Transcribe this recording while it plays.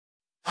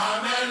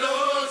I'm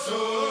hello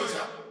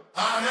soldier,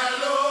 I'm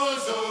hello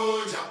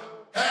soldier,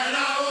 and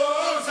I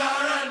won't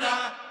surrender,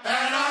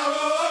 and I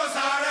won't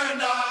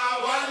surrender.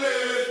 Wale,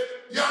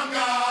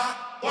 younger,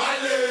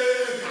 Wale.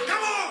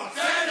 Come on,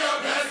 send your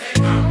blessing,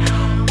 come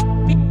down.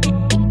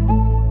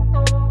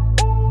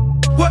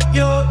 What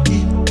you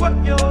eat, what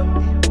you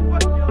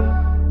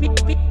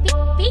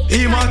eat,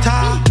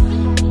 immortal.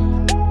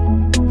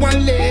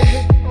 Wale,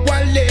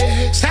 Wale,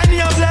 send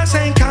your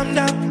blessing, come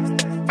down.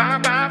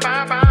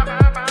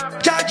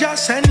 Jaja,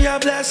 send your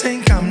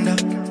blessing, come down.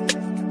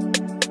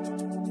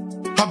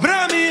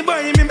 Abrami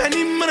boy, me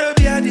many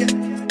marabiadia.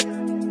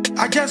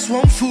 I just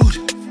want food.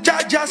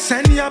 Jaja,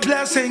 send your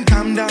blessing,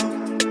 come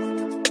down.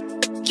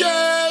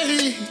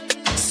 Yeah,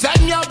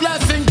 send your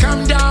blessing,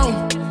 come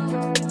down.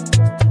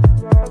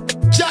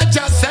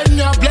 Jaja, send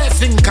your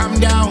blessing, come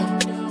down.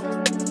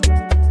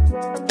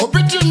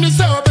 Opportunity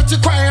so bet you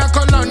quiet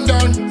on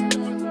London.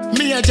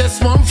 Me, I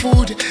just want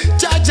food.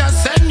 Jaja,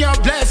 send your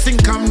blessing,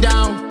 come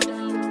down.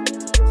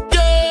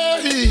 Yeah,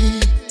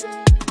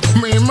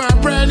 me my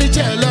brother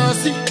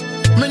jealousy.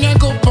 Me ya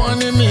go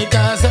pony me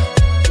casa.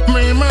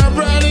 Me my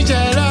brother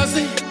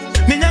jealousy.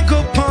 Me ya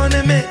go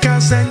pony me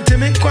casa. Send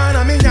me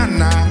kwana me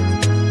yana.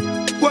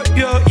 What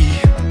you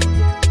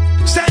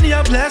eat? Send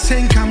your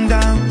blessing, come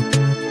down.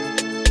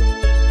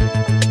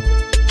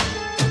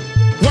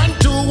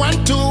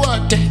 1 2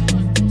 what?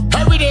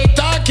 Every day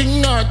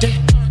talking naughty.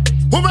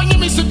 Woman,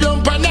 me si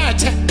bion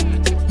panache.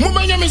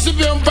 Woman, me si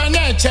bion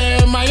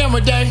panache. My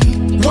day.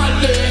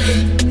 Wale,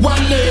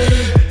 Wale.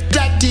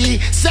 Daddy,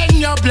 send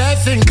your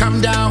blessing,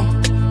 come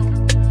down.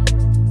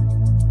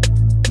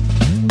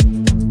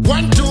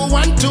 1 2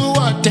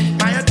 what?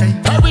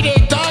 Every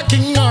day